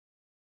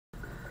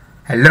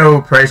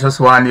Hello precious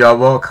one, you are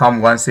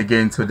welcome once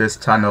again to this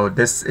channel.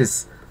 This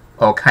is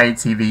Orkai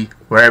TV.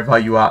 Wherever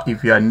you are,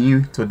 if you are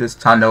new to this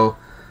channel,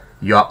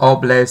 you are all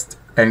blessed,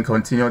 and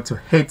continue to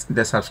hit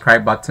the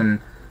subscribe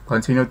button,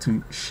 continue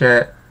to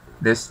share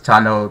this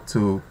channel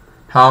to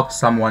help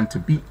someone to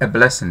be a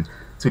blessing.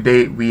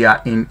 Today we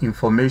are in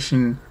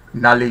information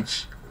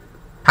knowledge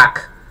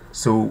pack.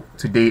 So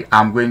today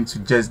I'm going to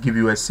just give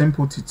you a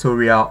simple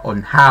tutorial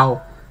on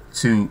how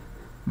to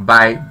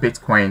buy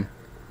Bitcoin,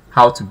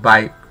 how to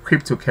buy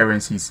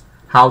cryptocurrencies,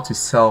 how to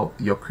sell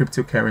your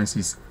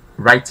cryptocurrencies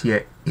right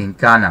here in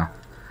Ghana.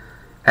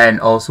 And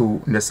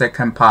also in the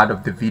second part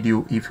of the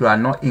video, if you are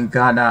not in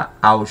Ghana,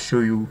 I'll show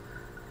you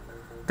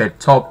the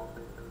top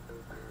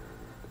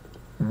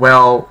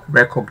well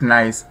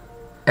recognized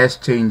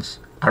exchange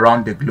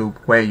around the globe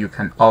where you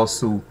can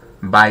also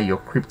buy your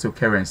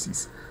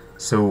cryptocurrencies.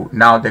 So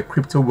now the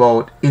crypto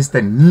world is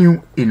the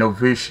new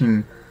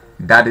innovation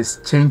that is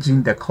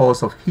changing the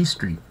course of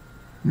history.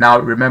 Now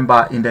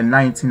remember, in the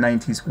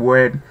 1990s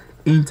when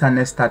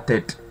internet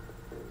started,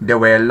 there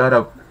were a lot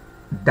of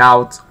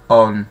doubts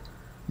on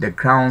the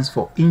grounds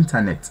for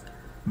internet,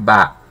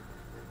 but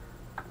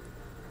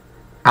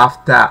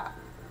after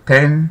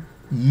 10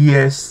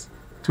 years,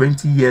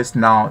 20 years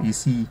now, you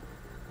see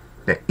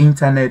the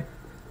internet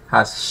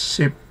has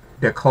shaped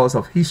the course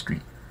of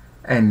history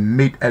and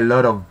made a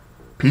lot of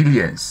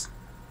billions.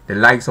 The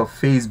likes of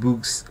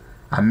Facebook's,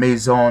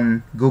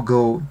 Amazon,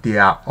 Google, they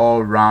are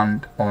all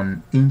run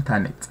on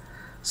internet.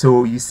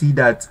 So you see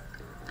that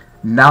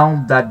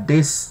now that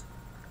this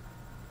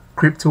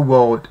crypto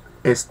world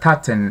is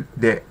starting,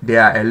 there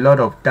are a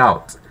lot of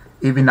doubts.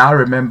 Even I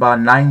remember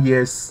 9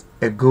 years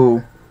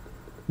ago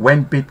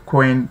when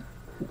Bitcoin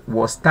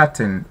was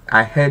starting,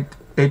 I heard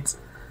it,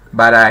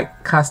 but I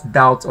cast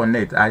doubt on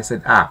it. I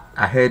said,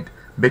 I heard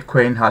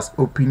Bitcoin has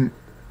opened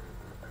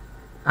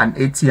an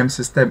ATM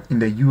system in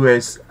the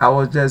US. I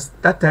was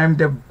just, that time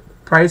the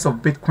price of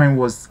Bitcoin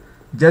was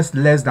just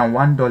less than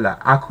 $1.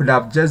 I could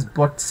have just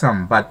bought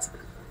some, but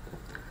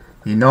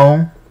you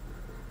know,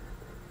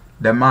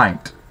 the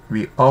mind.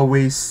 We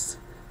always,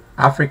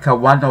 Africa,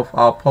 one of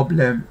our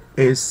problem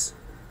is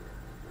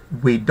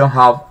we don't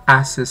have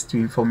access to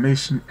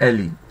information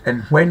early,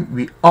 and when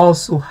we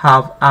also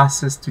have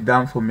access to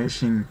that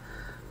information,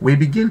 we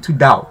begin to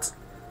doubt.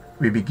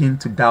 We begin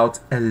to doubt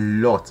a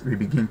lot.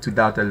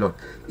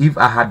 If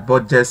I had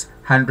bought just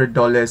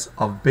 $100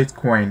 of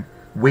Bitcoin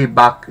way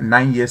back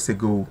 9 years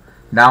ago,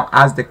 now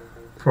as the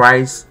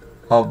price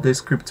of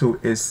this crypto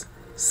is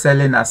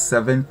selling at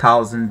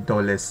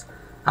 $7,000,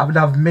 I would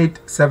have made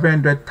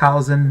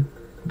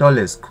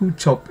 $700,000 cool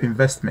chop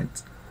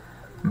investment.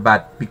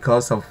 But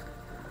because of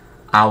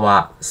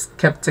our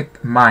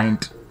skeptic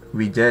mind,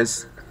 we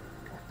just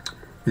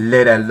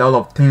let a lot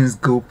of things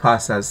go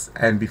past us,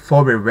 and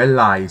before we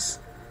realize,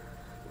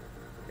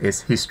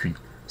 it's history.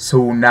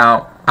 So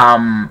now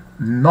I'm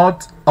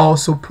not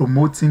also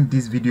promoting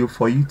this video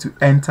for you to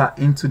enter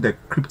into the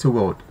crypto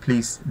world.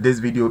 Please, this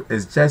video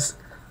is just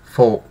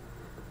for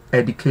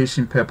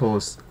education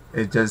purpose.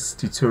 It's just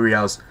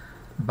tutorials.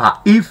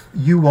 But if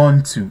you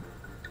want to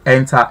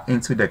enter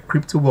into the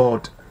crypto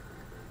world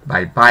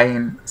by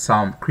buying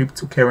some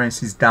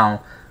cryptocurrencies down,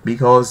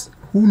 because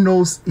who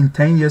knows in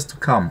 10 years to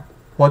come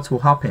what will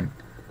happen.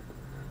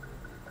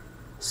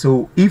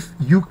 So if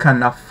you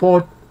can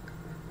afford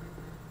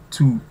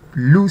to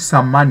lose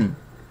some money,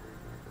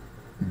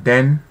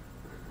 then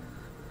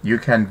you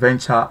can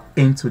venture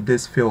into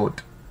this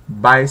field.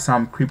 Buy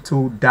some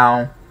crypto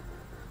down,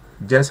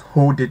 just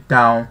hold it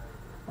down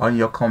on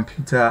your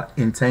computer.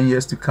 In 10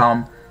 years to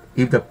come,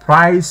 if the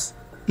price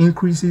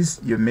increases,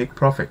 you make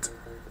profit.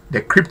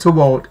 The crypto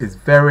world is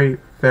very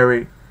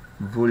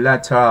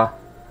volatile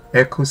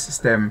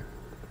ecosystem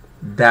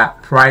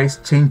that price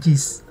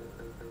changes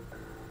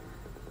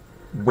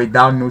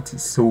without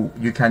notice. So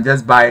you can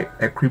just buy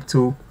a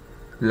crypto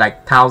like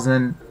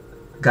 1,000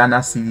 Ghana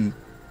cedi,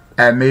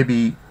 and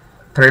maybe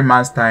 3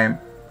 months time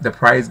the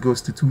price goes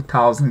to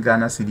 2,000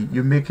 Ghana cedi.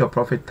 You make your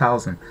profit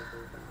 1,000.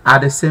 At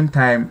the same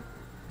time,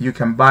 you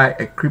can buy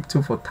a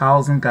crypto for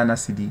 1,000 Ghana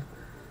cedi,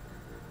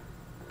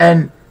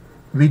 and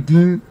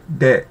within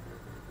the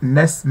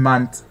next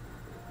month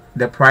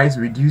the price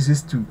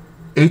reduces to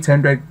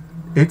 800.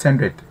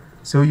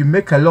 So you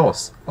make a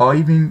loss, or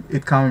even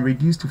it can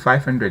reduce to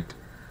 500.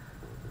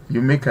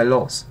 You make a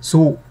loss.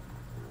 So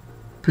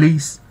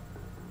please,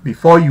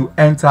 before you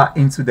enter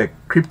into the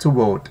crypto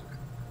world,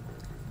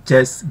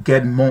 just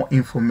get more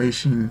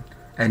information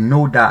and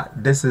know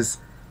that this is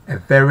a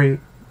very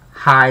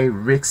high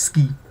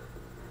risky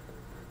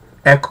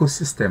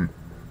ecosystem,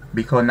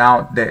 because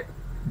now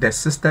the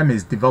system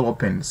is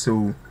developing.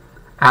 So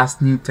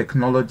as new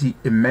technology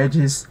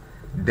emerges,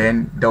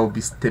 then there will be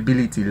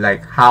stability,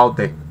 like how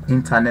the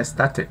internet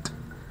started.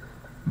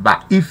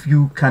 But if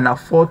you can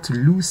afford to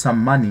lose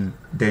some money,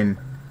 then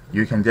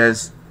you can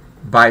just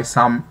buy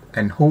some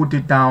and hold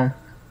it down.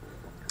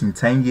 In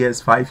 10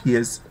 years, 5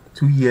 years,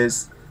 2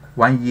 years,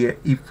 1 year,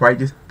 if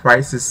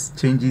prices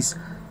changes,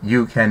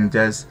 you can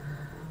just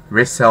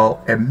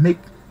resell and make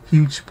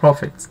huge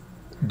profits.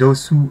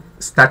 those who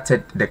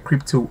started the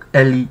crypto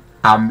early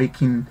are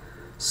making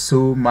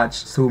so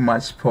much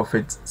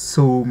profit,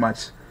 so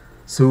much.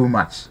 So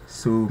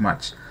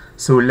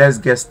let's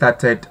get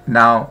started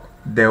now.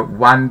 The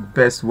one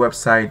best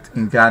website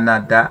in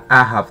Ghana that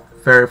I have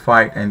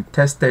verified and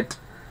tested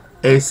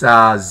is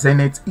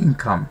Zenith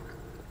Income.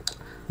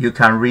 You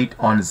can read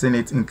on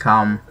Zenith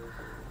Income.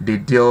 They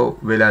deal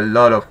with a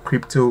lot of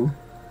crypto.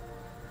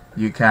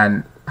 You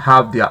can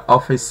have their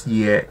office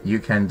here. You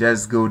can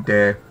just go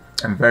there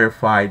and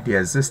verify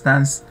their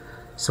existence.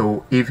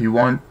 So if you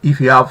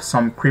have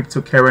some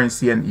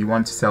cryptocurrency and you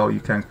want to sell, you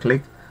can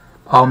click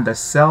on the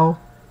sell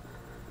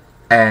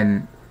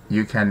and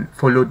you can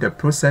follow the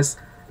process.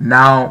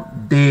 Now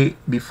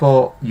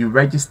before you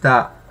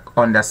register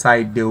on the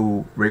site, they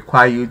will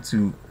require you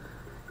to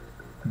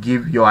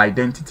give your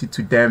identity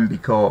to them,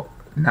 because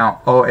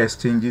now all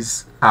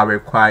exchanges are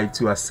required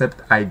to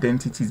accept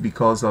identities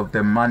because of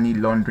the money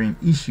laundering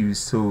issues.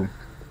 So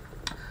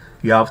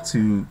you have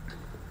to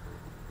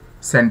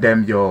send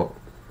them your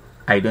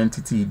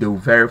identity. They will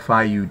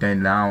verify you,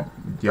 then now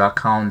your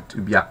account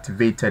will be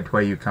activated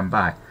where you can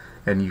buy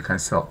and you can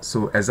sell.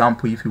 So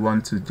example, if you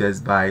want to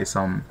just buy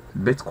some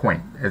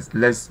Bitcoin,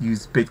 let's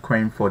use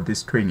Bitcoin for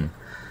this training.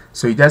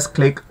 So you just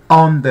click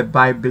on the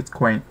buy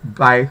Bitcoin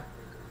buy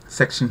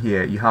section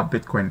here. You have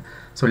Bitcoin.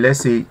 So let's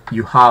say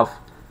you have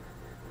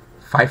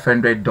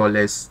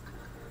 $500.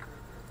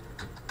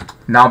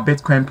 Now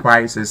Bitcoin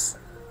price is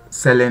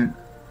selling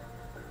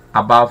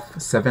above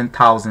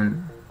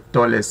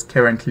 $7,000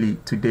 currently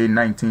today,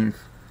 19th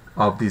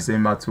of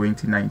December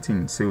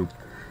 2019. So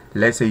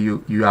let's say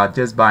you are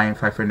just buying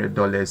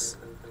 $500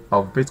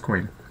 of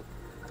Bitcoin.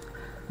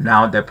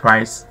 Now the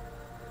price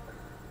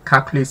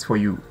calculates for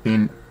you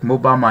in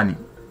mobile money.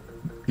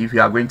 If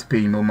you are going to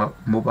pay in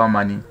mobile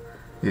money,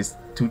 is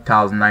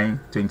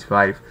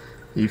 $2,925.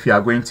 If you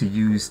are going to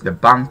use the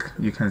bank,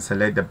 you can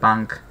select the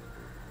bank.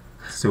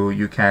 So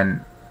you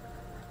can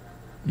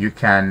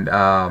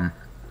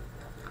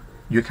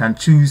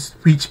choose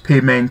which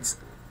payment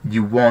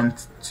you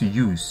want to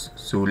use.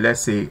 So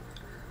let's say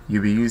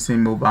you'll be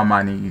using mobile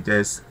money. You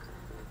just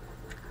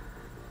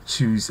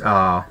choose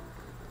the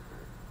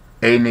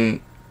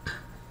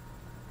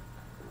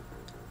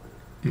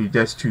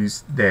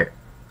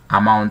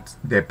amount,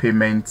 the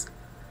payment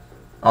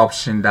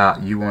option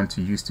that you want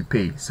to use to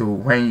pay. So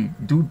when you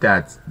do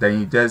that,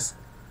 then you just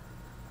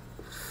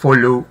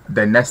follow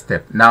the next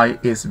step. Now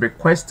it's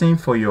requesting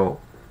for your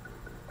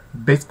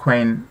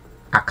Bitcoin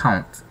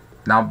account.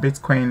 Now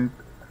Bitcoin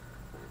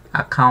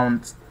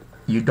account,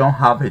 you don't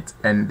have it,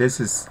 and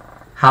this is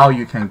how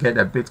you can get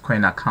a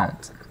Bitcoin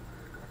account.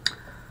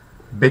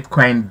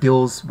 Bitcoin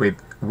deals with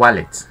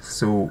wallets,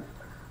 so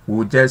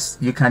you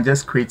can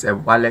just create a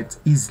wallet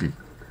easily.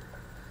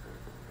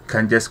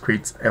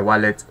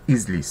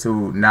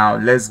 So now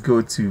let's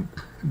go to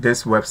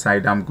this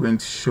website I'm going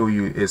to show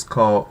you. It's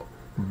called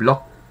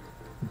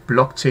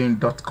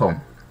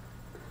blockchain.com.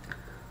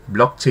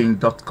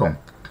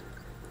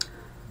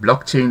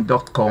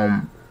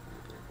 Blockchain.com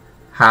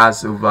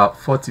has over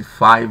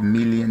 45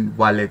 million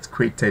wallets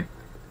created,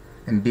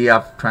 and they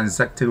have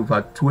transacted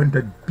over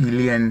 $200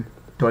 billion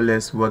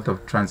worth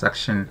of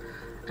transaction,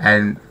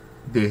 and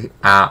they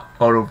are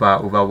all over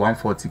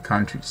 140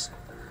 countries.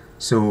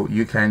 So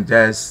you can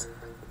just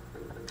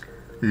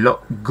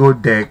go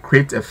there,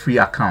 create a free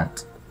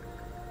account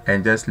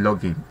and just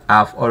log in.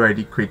 I've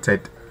already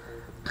created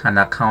an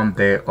account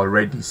there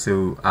already,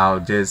 so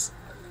I'll just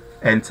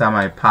enter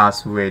my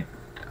password.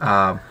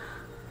 And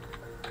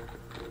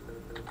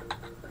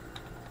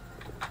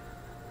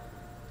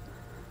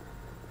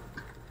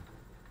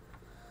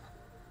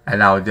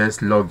I'll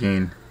just log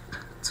in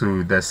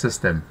to the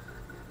system.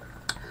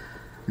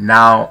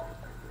 Now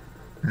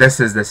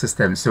this is the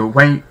system. So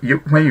when you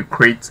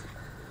create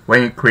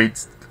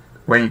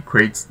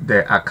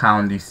the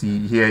account, you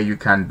see here you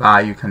can buy,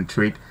 you can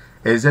trade.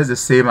 It's just the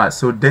same as,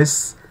 so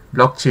this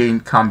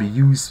blockchain can be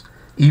used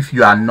if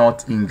you are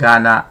not in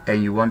Ghana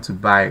and you want to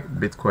buy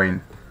Bitcoin.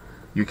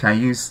 You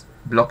can use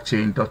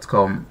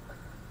blockchain.com.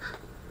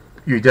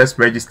 You just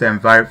register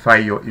and verify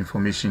your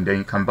information, then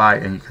you can buy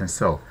and you can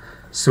sell.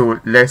 So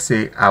let's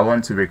say I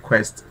want to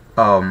request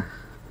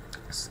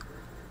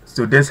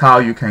so this is how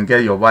you can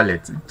get your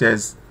wallet.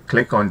 Just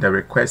click on the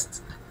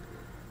request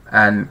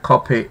and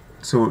copy.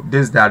 So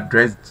this is the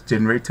address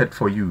generated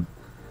for you.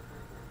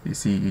 You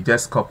see, you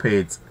just copy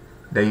it,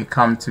 then you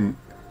come to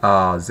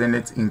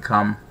Zenith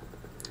Income,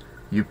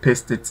 you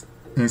paste it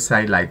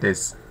inside like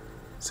this.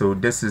 So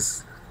this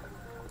is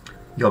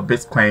your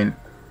Bitcoin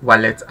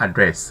wallet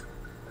address.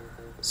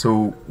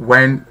 So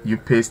when you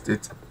paste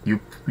it, you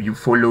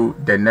follow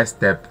the next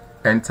step,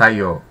 enter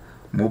your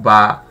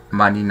mobile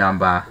money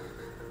number,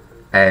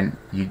 and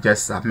you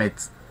just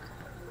submit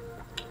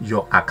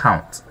your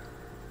account.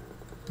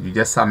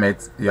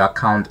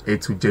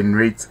 It will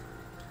generate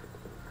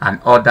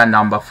an order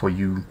number for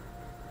you.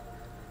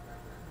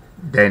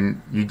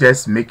 Then you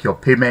just make your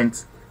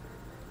payment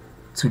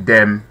to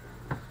them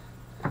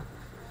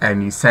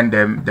and you send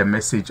them the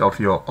message of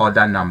your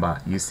order number.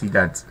 You see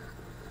that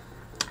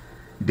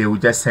they will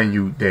just send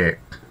you the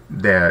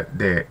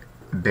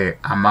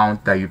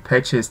amount that you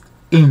purchased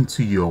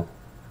into your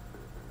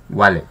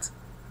wallet.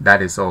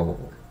 That is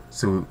all.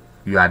 So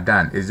you are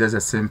done. It's just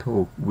a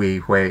simple way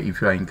where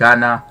if you are in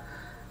Ghana,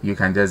 you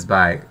can just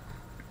buy,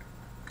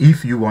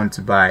 if you want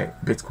to buy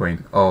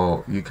Bitcoin,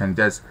 or you can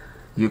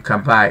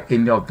buy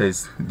any of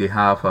this. They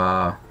have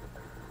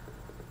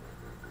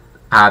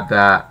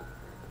other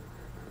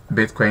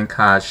Bitcoin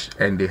Cash,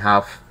 and they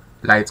have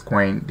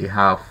Litecoin, they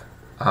have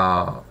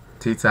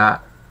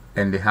Theta,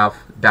 and they have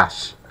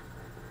Dash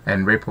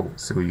and Ripple.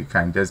 So you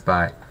can just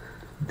buy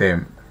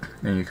them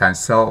and you can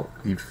sell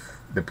if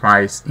the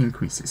price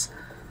increases.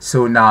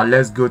 So now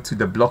let's go to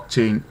the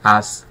blockchain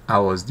as I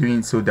was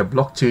doing. So the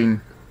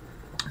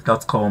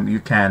blockchain.com, you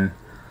can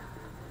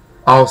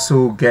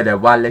also get a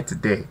wallet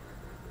there,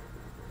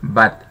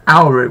 but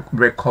I would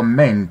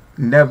recommend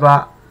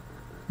never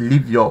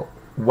leave your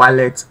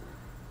wallet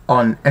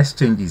on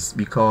exchanges,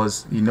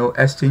 because you know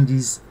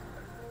exchanges,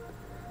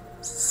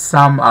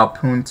 some are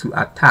prone to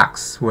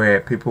attacks where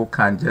people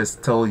can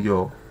just steal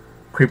your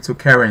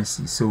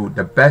cryptocurrency. So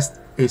the best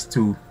is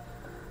to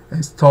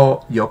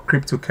install your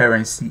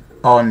cryptocurrency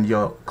on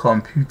your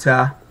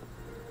computer,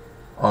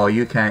 or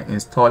you can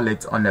install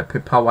it on a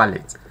paper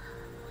wallet.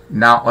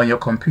 Now on your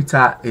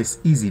computer it's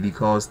easy,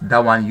 because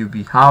that one you'll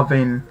be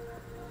having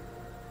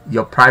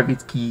your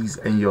private keys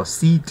and your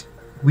seed,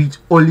 which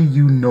only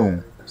you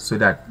know, so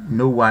that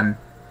no one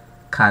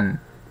can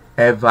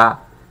ever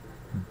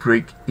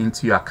break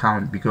into your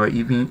account. Because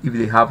even if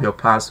they have your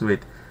password,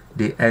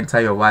 they can't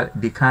enter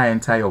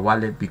your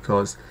wallet,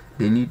 because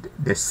they need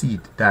the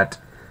seed. That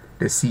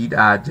the seed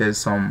are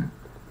just some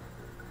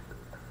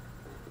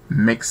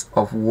mix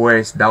of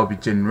words that will be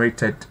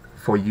generated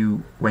for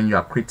you when you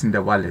are creating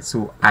the wallet.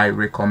 So I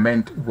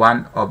recommend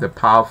one of the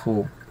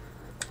powerful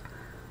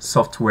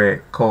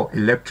software called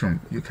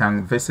Electrum. You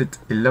can visit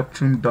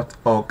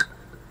electrum.org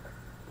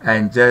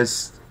and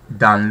just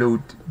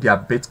download their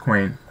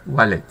Bitcoin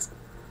wallet.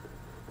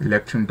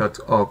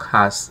 Electrum.org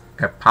has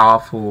a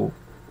powerful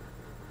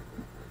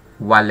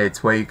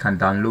wallet where you can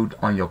download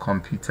on your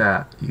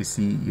computer. You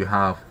see, you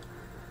have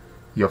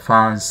your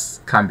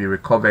funds can be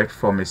recovered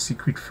from a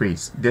secret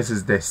phrase. This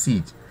is the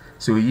seed.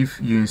 So if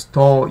you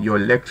install your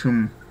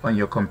Electrum on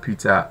your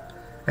computer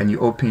and you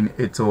open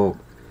it, will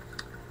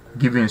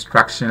give you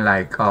instruction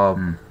like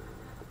are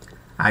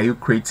you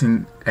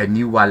creating a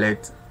new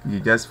wallet? You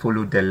just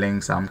follow the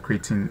links I'm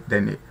creating,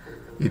 then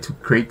it will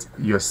create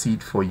your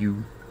seed for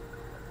you.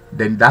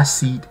 Then that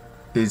seed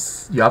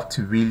is, you have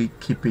to really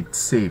keep it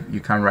safe. You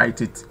can write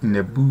it in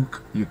a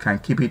book, you can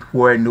keep it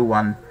where no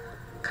one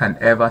can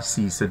ever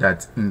see, so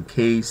that in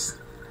case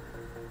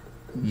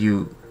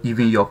even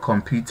your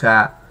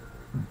computer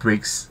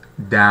breaks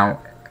down,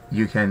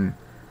 you can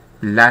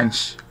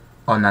launch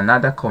on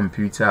another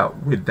computer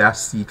with that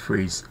seed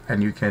phrase,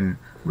 and you can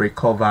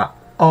recover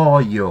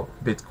all your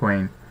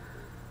Bitcoin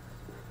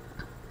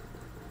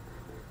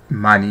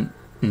money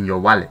in your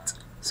wallet.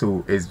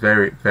 So it's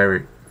very,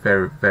 very,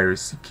 very, very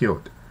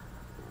secured.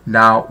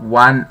 Now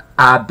one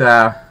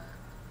other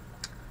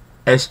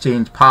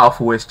exchange,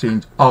 powerful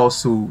exchange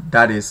also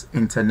that is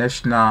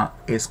international,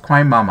 is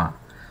CoinMama.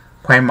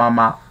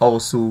 CoinMama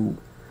also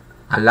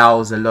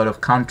allows a lot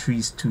of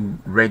countries to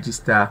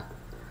register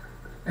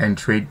and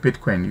trade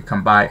Bitcoin. You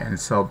can buy and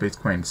sell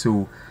Bitcoin.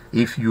 So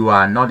if you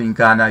are not in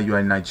Ghana, you are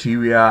in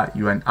Nigeria,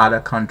 you are in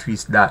other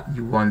countries that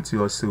you want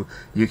to also,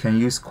 you can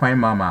use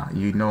CoinMama.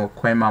 You know,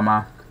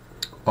 CoinMama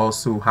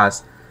also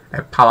has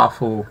a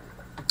powerful,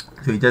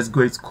 so you just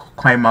go to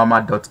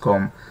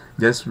coinmama.com,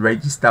 just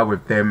register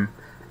with them,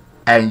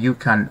 and you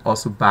can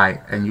also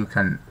buy and you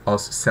can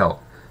also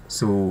sell.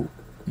 So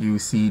you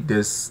see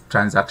this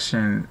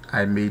transaction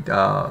I made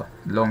a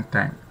long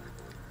time,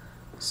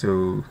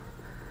 so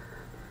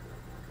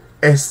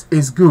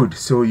it's good.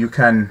 So you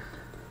can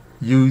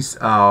use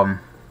CoinMama,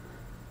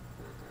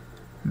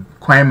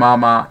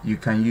 you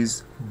can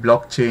use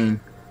blockchain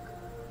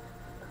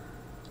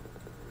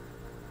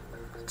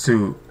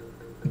to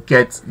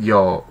get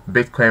your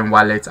Bitcoin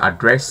wallet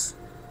address,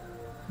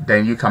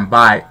 then you can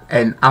buy.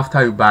 And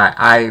after you buy,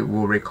 I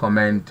will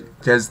recommend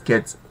just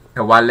get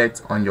a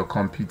wallet on your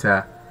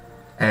computer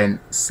and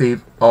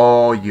save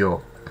all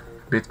your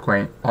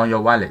Bitcoin on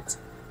your wallet,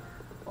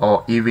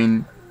 or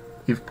even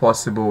if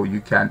possible you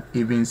can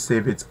even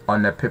save it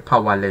on a paper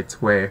wallet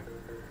where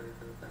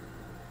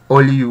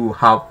only you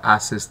have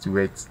access to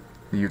it.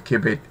 You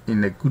keep it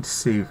in a good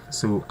safe,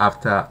 so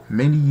after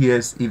many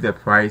years, if the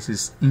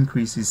prices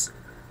increases,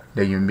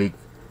 then you make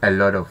a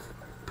lot of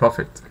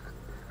profit.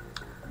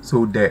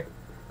 So the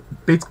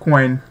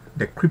Bitcoin,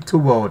 the crypto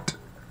world,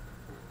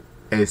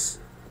 is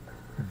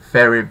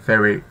very,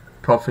 very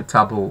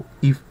profitable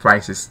if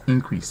prices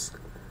increase,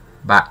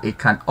 but it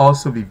can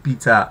also be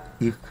bitter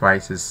if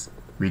prices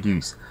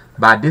reduce.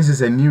 But this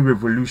is a new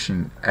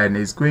revolution and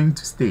it's going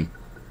to stay,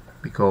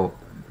 because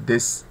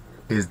this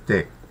is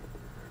the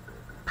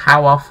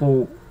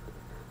powerful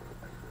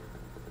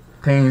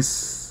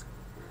things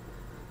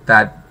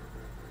that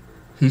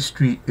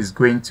history is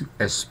going to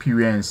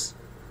experience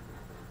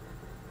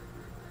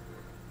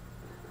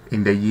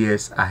in the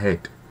years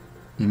ahead.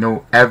 You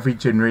know, every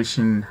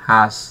generation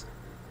has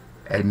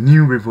a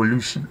new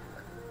revolution.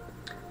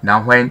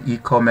 Now when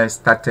e-commerce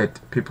started,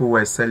 people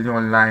were selling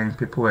online,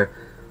 people were,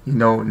 you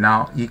know,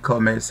 now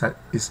e-commerce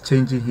is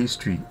changing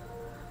history.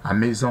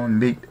 Amazon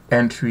made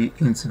entry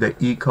into the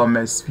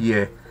e-commerce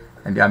sphere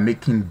and they are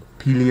making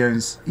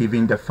billions.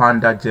 Even the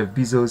founder Jeff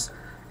Bezos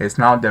is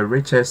now the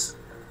richest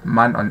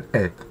man on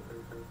earth.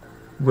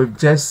 With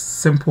just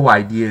simple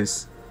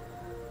ideas,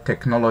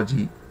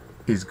 technology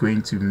is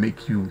going to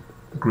make you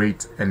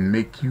great and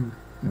make you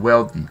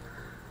wealthy.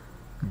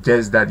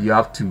 Just that you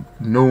have to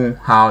know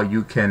how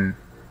you can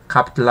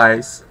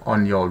capitalize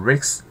on your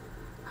risks,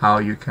 how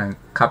you can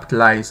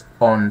capitalize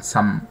on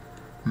some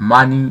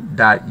money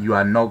that you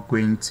are not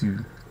going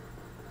to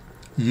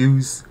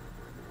use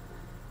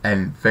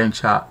and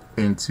venture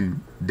into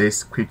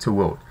this crypto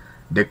world.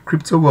 The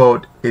crypto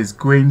world is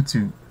going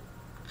to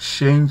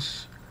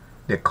change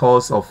the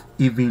course of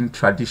even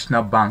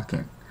traditional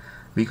banking,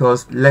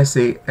 because let's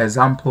say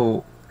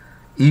example,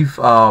 if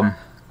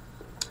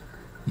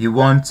you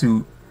want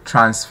to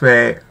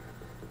transfer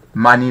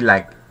money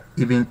like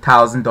even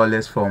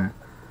 $1,000 from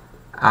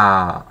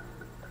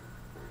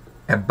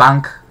a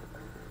bank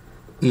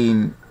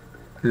in,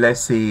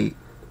 let's say,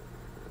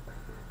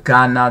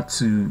 Ghana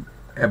to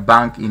a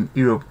bank in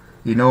Europe,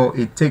 you know,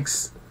 it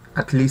takes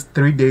at least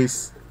 3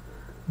 days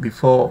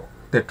before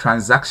the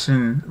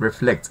transaction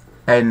reflects,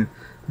 and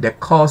the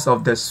cost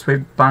of the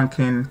SWIFT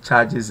banking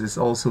charges is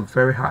also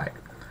very high.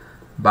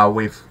 But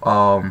with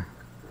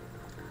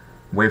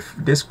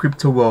this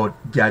crypto world,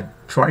 they are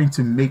trying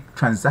to make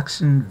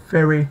transaction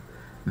very,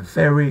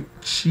 very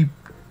cheap.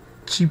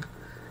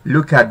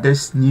 Look at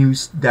this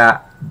news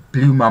that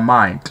blew my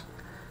mind.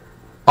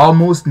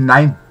 Almost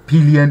 9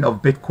 billion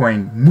of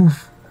Bitcoin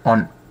move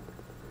on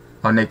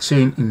a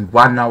chain in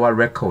 1 hour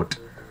record.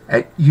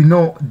 You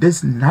know,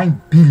 this $9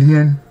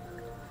 billion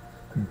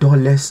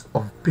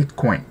of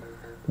Bitcoin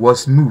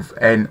was moved,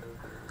 and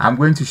I'm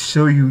going to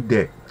show you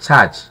the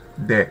charge,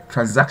 the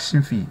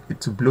transaction fee,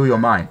 to blow your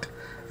mind.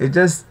 It's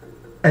just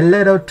a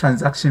little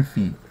transaction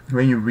fee.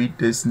 When you read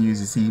this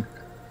news, you see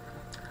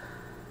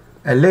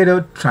a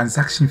little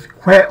transaction fee.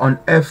 Where on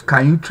earth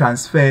can you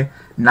transfer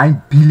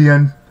 9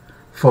 billion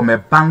from a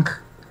bank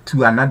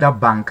to another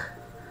bank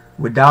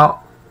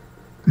without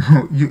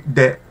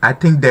I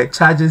think the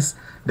charges,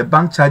 the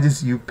bank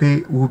charges you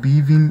pay will be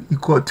even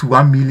equal to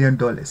 $1 million.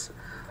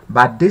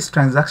 But this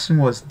transaction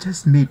was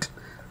just made.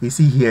 You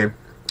see here,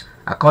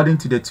 according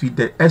to the tweet,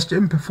 the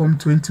exchange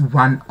performed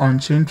 21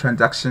 on-chain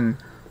transactions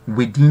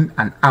within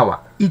an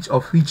hour, each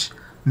of which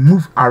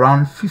moved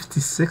around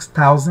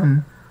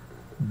 56,000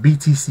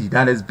 BTC,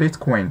 that is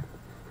Bitcoin,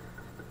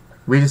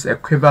 which is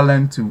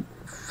equivalent to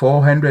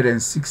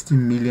 $460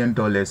 million,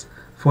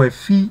 for a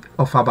fee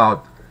of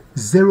about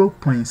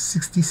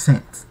 0.60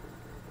 cents.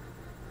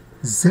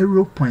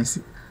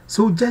 0.6.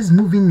 So just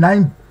moving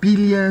 9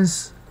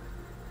 billions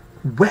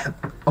worth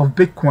of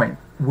Bitcoin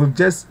with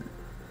just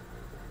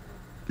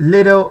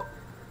little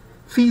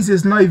fees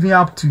is not even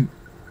up to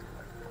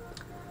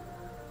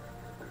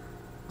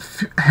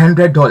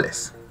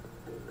 $100.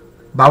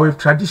 But with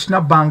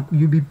traditional bank,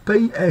 you'll be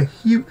paying a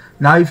huge.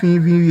 Now if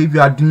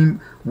you are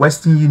doing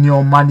Western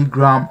Union,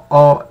 MoneyGram,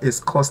 or it's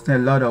costing a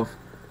lot of,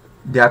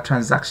 their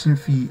transaction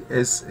fee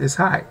is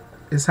high.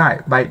 It's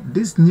high. But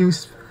this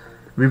news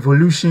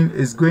revolution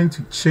is going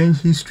to change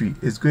history.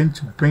 It's going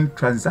to bring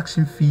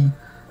transaction fee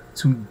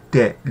to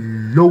the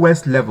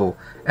lowest level.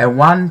 And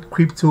one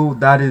crypto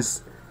that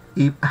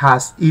it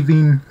has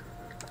even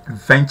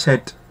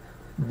ventured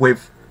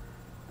with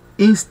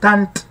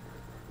instant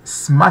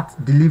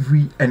smart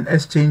delivery and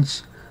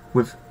exchange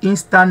with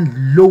instant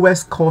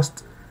lowest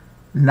cost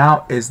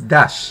now is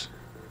Dash.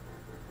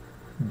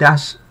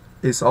 Dash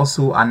is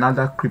also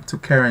another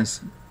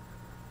cryptocurrency,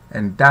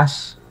 and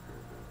Dash,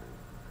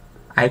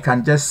 I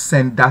can just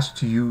send Dash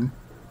to you.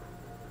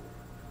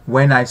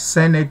 When I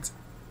send it,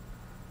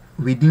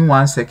 within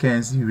 1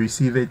 second you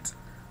receive it,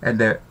 and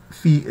the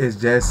fee is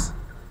just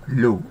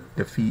low.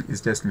 The fee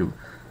is just low.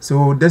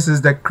 So this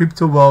is the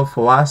crypto world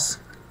for us.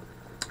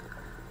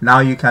 Now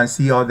you can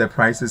see all the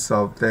prices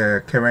of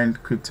the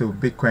current crypto.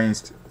 Bitcoin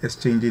is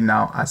changing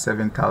now at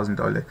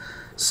 $7,000.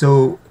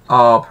 So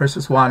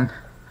precious one,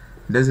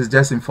 this is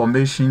just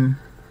information.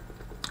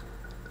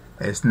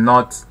 It's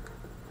not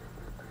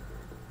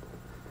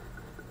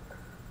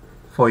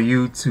for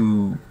you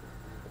to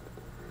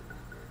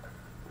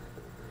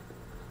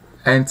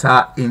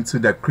enter into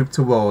the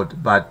crypto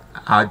world, but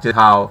just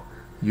how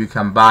you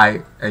can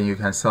buy and you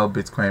can sell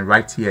Bitcoin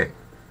right here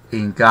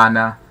in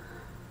Ghana,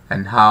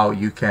 and how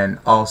you can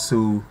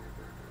also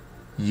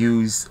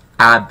use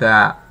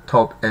other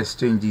top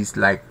exchanges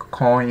like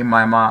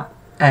CoinMama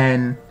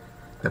and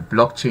the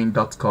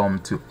blockchain.com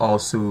to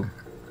also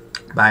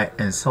buy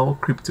and sell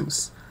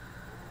cryptos.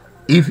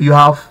 If you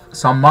have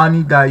some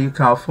money that you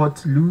can afford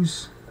to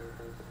lose,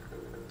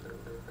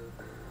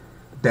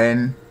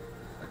 then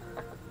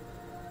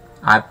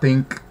I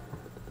think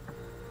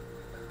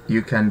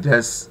you can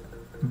just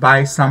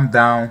buy some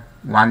down.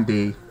 One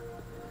day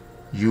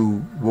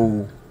you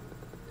will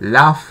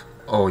laugh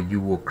or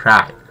you will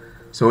cry.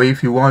 So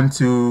if you want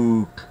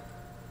to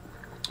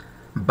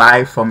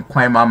buy from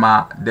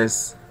CoinMama,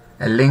 there's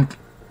a link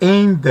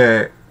in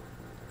the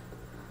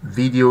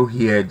video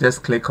here.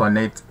 Just click on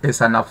it.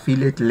 It's an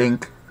affiliate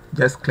link.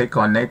 Just click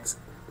on it.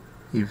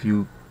 If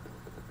you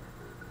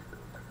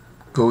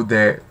go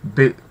there,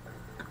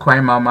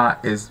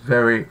 CoinMama is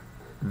very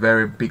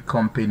big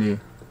company.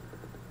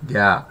 They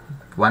are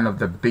one of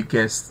the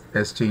biggest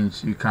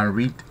exchange. You can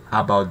read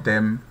about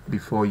them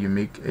before you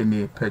make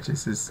any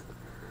purchases.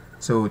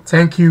 So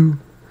thank you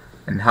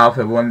and have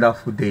a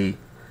wonderful day,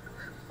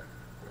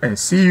 and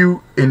see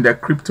you in the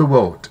crypto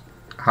world.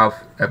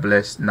 Have a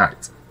blessed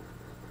night.